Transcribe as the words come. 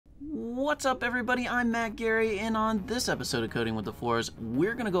What's up, everybody? I'm Matt Gary, and on this episode of Coding with the Fours,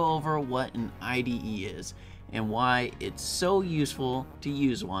 we're going to go over what an IDE is and why it's so useful to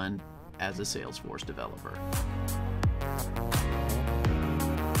use one as a Salesforce developer.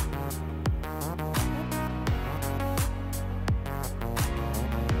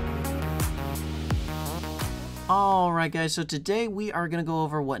 Alright guys, so today we are going to go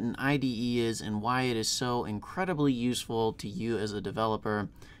over what an IDE is and why it is so incredibly useful to you as a developer,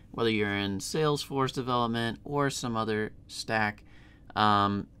 whether you're in Salesforce development or some other stack.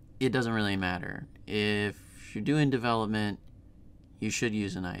 It doesn't really matter. If you're doing development, you should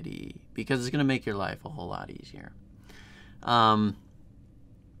use an IDE because it's going to make your life a whole lot easier. But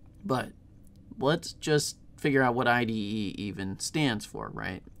let's just figure out what IDE even stands for,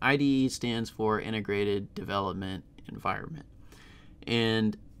 right? IDE stands for Integrated Development Environment.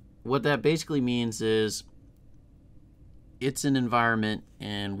 And what that basically means is it's an environment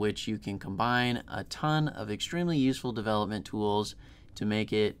in which you can combine a ton of extremely useful development tools to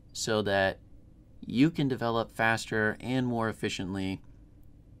make it so that you can develop faster and more efficiently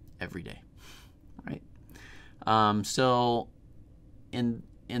every day, right? So in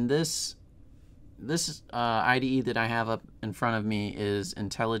this IDE that I have up in front of me is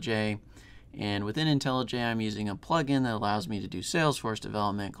IntelliJ, and within IntelliJ I'm using a plugin that allows me to do Salesforce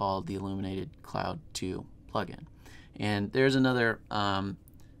development called the Illuminated Cloud 2 plugin. And there's another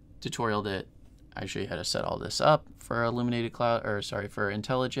tutorial that I show you how to set all this up for Illuminated Cloud, or sorry, for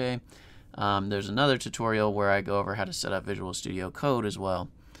IntelliJ. There's another tutorial where I go over how to set up Visual Studio Code as well.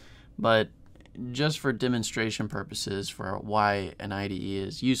 But just for demonstration purposes for why an IDE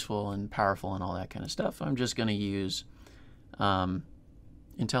is useful and powerful and all that kind of stuff, I'm just going to use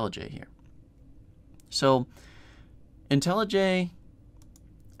IntelliJ here. So IntelliJ,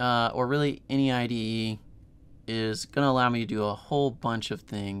 or really any IDE, is going to allow me to do a whole bunch of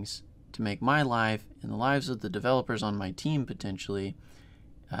things to make my life and the lives of the developers on my team potentially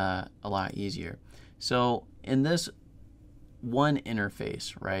a lot easier. So in this one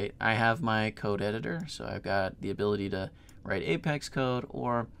interface, right, I have my code editor, so I've got the ability to write Apex code,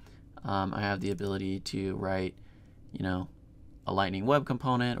 or I have the ability to write, you know, a Lightning Web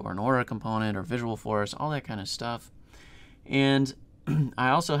component or an Aura component or Visual Force, all that kind of stuff. And I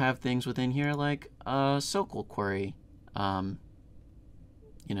also have things within here like a SOQL query. You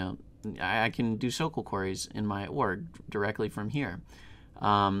know, I can do SOQL queries in my org directly from here.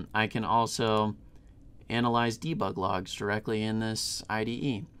 I can also analyze debug logs directly in this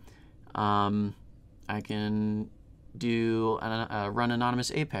IDE. I can do run anonymous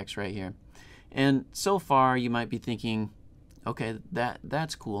Apex right here. And so far you might be thinking, okay,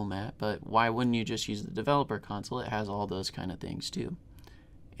 that's cool, Matt, but why wouldn't you just use the developer console? It has all those kind of things too.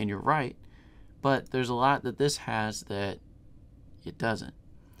 And you're right, but there's a lot that this has that it doesn't.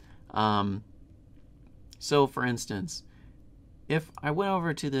 So for instance, if I went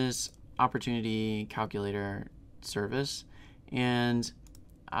over to this opportunity calculator service and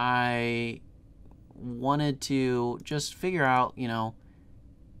I wanted to just figure out,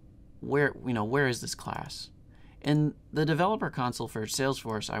 where is this class? In the developer console for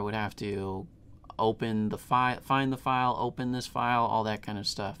Salesforce, I would have to open the file, find the file, open this file, all that kind of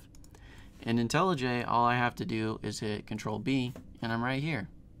stuff. In IntelliJ, all I have to do is hit Control B, and I'm right here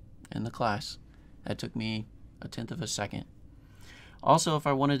in the class. That took me 1/10 of a second. Also, if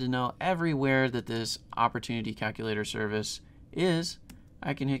I wanted to know everywhere that this opportunity calculator service is,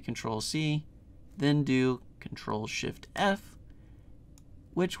 I can hit Control C, then do Control Shift F,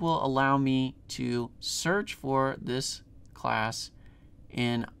 which will allow me to search for this class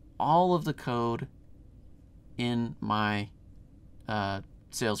in all of the code in my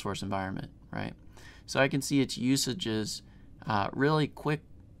Salesforce environment, right? So I can see its usages really quick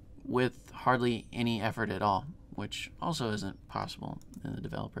with hardly any effort at all, which also isn't possible in the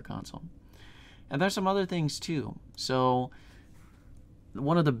developer console. And there's some other things too. So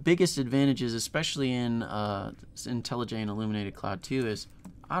one of the biggest advantages, especially in IntelliJ and Illuminated Cloud 2, is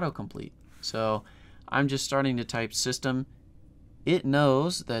autocomplete. So I'm just starting to type system. It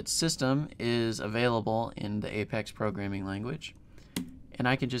knows that system is available in the Apex programming language, and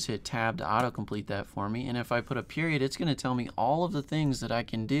I can just hit tab to autocomplete that for me. And if I put a period, it's going to tell me all of the things that I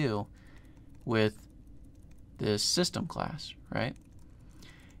can do with this system class, right?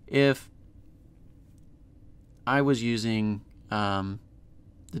 If I was using the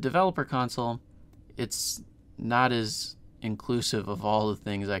developer console, it's not as inclusive of all the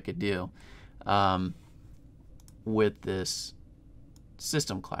things I could do with this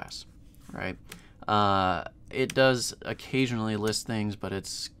system class, right? It does occasionally list things, but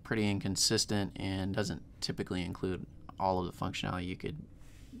it's pretty inconsistent and doesn't typically include all of the functionality you could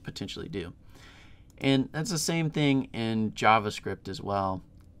potentially do. And that's the same thing in JavaScript as well.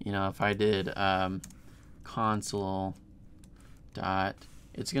 You know, if I did console dot,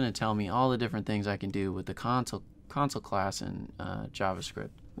 it's going to tell me all the different things I can do with the console class in JavaScript,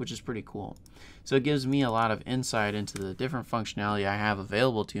 which is pretty cool. So it gives me a lot of insight into the different functionality I have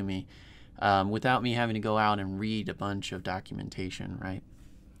available to me without me having to go out and read a bunch of documentation, right?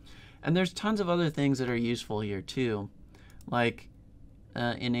 And there's tons of other things that are useful here too, like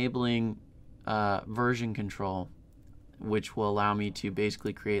enabling version control, which will allow me to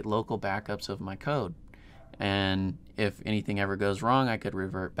basically create local backups of my code. And if anything ever goes wrong, I could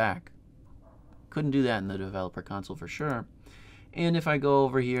revert back. Couldn't do that in the developer console for sure. And if I go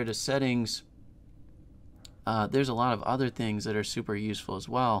over here to settings, there's a lot of other things that are super useful as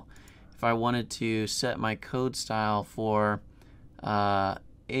well. If I wanted to set my code style for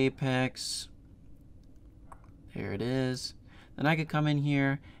Apex, there it is, then I could come in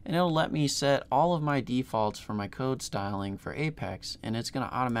here and it'll let me set all of my defaults for my code styling for Apex, and it's going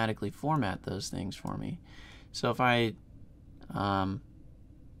to automatically format those things for me. So if I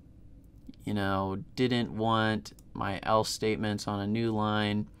you know, didn't want my else statements on a new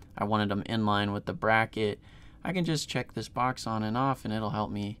line, I wanted them in line with the bracket, I can just check this box on and off and it'll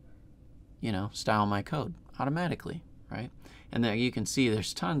help me, you know, style my code automatically, right? And there you can see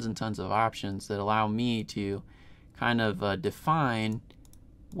there's tons and tons of options that allow me to kind of define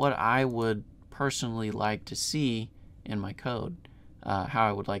what I would personally like to see in my code, how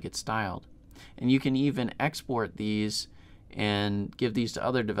I would like it styled. And you can even export these and give these to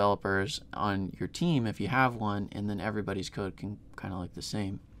other developers on your team if you have one, and then everybody's code can kind of look the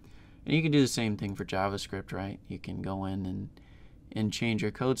same. And you can do the same thing for JavaScript, right? You can go in and change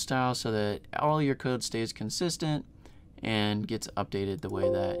your code style so that all your code stays consistent and gets updated the way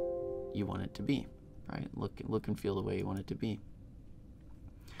that you want it to be, right? Look and feel the way you want it to be.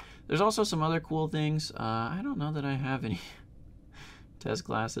 There's also some other cool things. I don't know that I have any test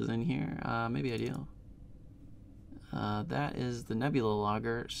classes in here. Maybe I do. That is the Nebula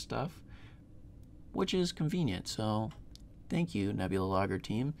Logger stuff, which is convenient. So thank you, Nebula Logger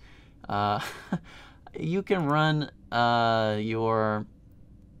team. You can run your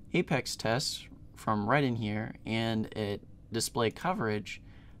Apex tests from right in here, and it display coverage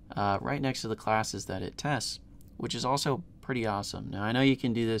right next to the classes that it tests, which is also pretty awesome. Now I know you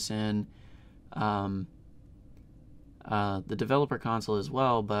can do this in the developer console as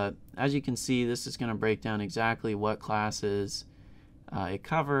well, but as you can see, this is going to break down exactly what classes it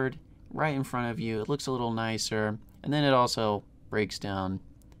covered right in front of you. It looks a little nicer, and then it also breaks down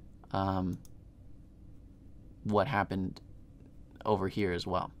what happened over here as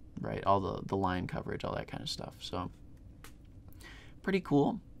well, right? All the line coverage, all that kind of stuff. So pretty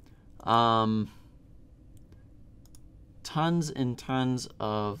cool. Tons and tons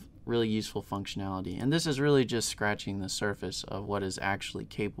of really useful functionality, and this is really just scratching the surface of what is actually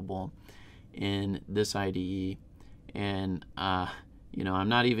capable in this IDE. And you know, I'm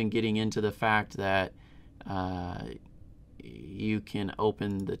not even getting into the fact that you can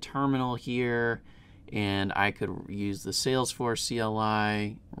open the terminal here, and I could use the Salesforce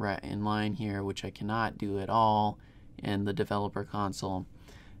CLI right in line here, which I cannot do at all in the developer console.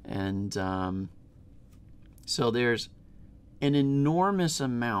 And so there's an enormous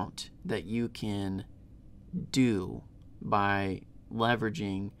amount that you can do by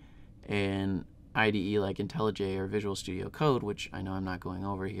leveraging an IDE like IntelliJ or Visual Studio Code, which I know I'm not going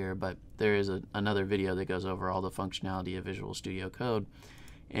over here, but there is another video that goes over all the functionality of Visual Studio Code.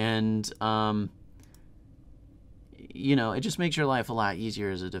 And you know, it just makes your life a lot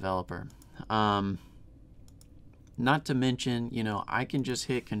easier as a developer. Not to mention, you know, I can just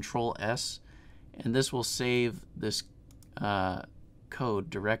hit Control S, and this will save this code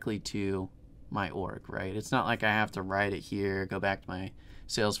directly to my org, right? It's not like I have to write it here, go back to my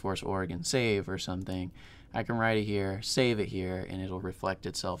Salesforce org and save or something. I can write it here, save it here, and it'll reflect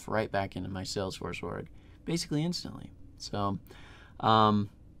itself right back into my Salesforce org basically instantly. So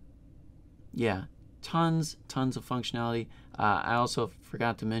yeah, tons of functionality. I also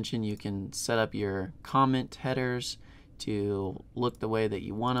forgot to mention you can set up your comment headers to look the way that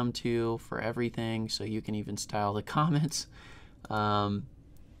you want them to for everything, so you can even style the comments to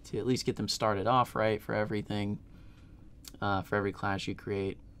at least get them started off right for everything, for every class you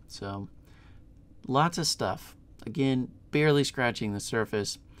create. So lots of stuff. Again, barely scratching the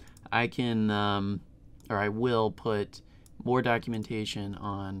surface. I can, or I will put more documentation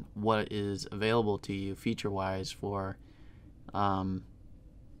on what is available to you feature-wise for the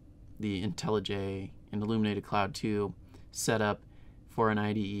IntelliJ and Illuminated Cloud 2 setup for an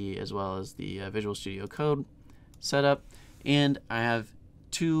IDE, as well as the Visual Studio Code setup. And I have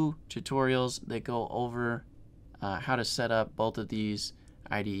 2 tutorials that go over how to set up both of these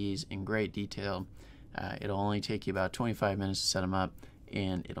IDEs in great detail. It'll only take you about 25 minutes to set them up,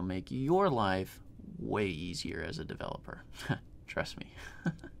 and it'll make your life way easier as a developer. Trust me.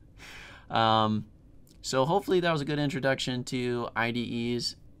 So hopefully that was a good introduction to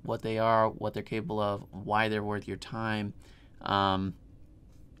IDEs, what they are, what they're capable of, why they're worth your time.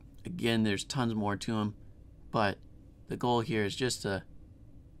 Again, there's tons more to them, but the goal here is just to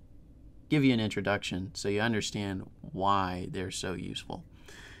give you an introduction so you understand why they're so useful.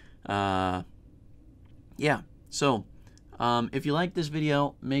 Yeah, so if you like this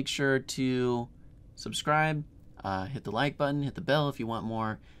video, make sure to subscribe, hit the like button, hit the bell if you want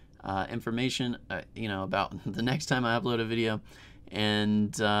more information about the next time I upload a video.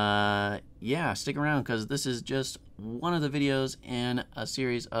 And yeah, stick around, because this is just one of the videos in a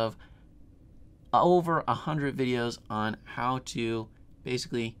series of over 100 videos on how to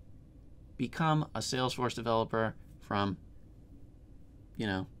basically become a Salesforce developer, from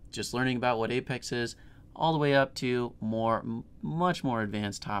just learning about what Apex is all the way up to much more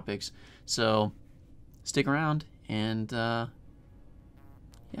advanced topics. So stick around, and yeah,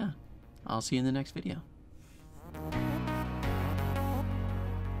 I'll see you in the next video.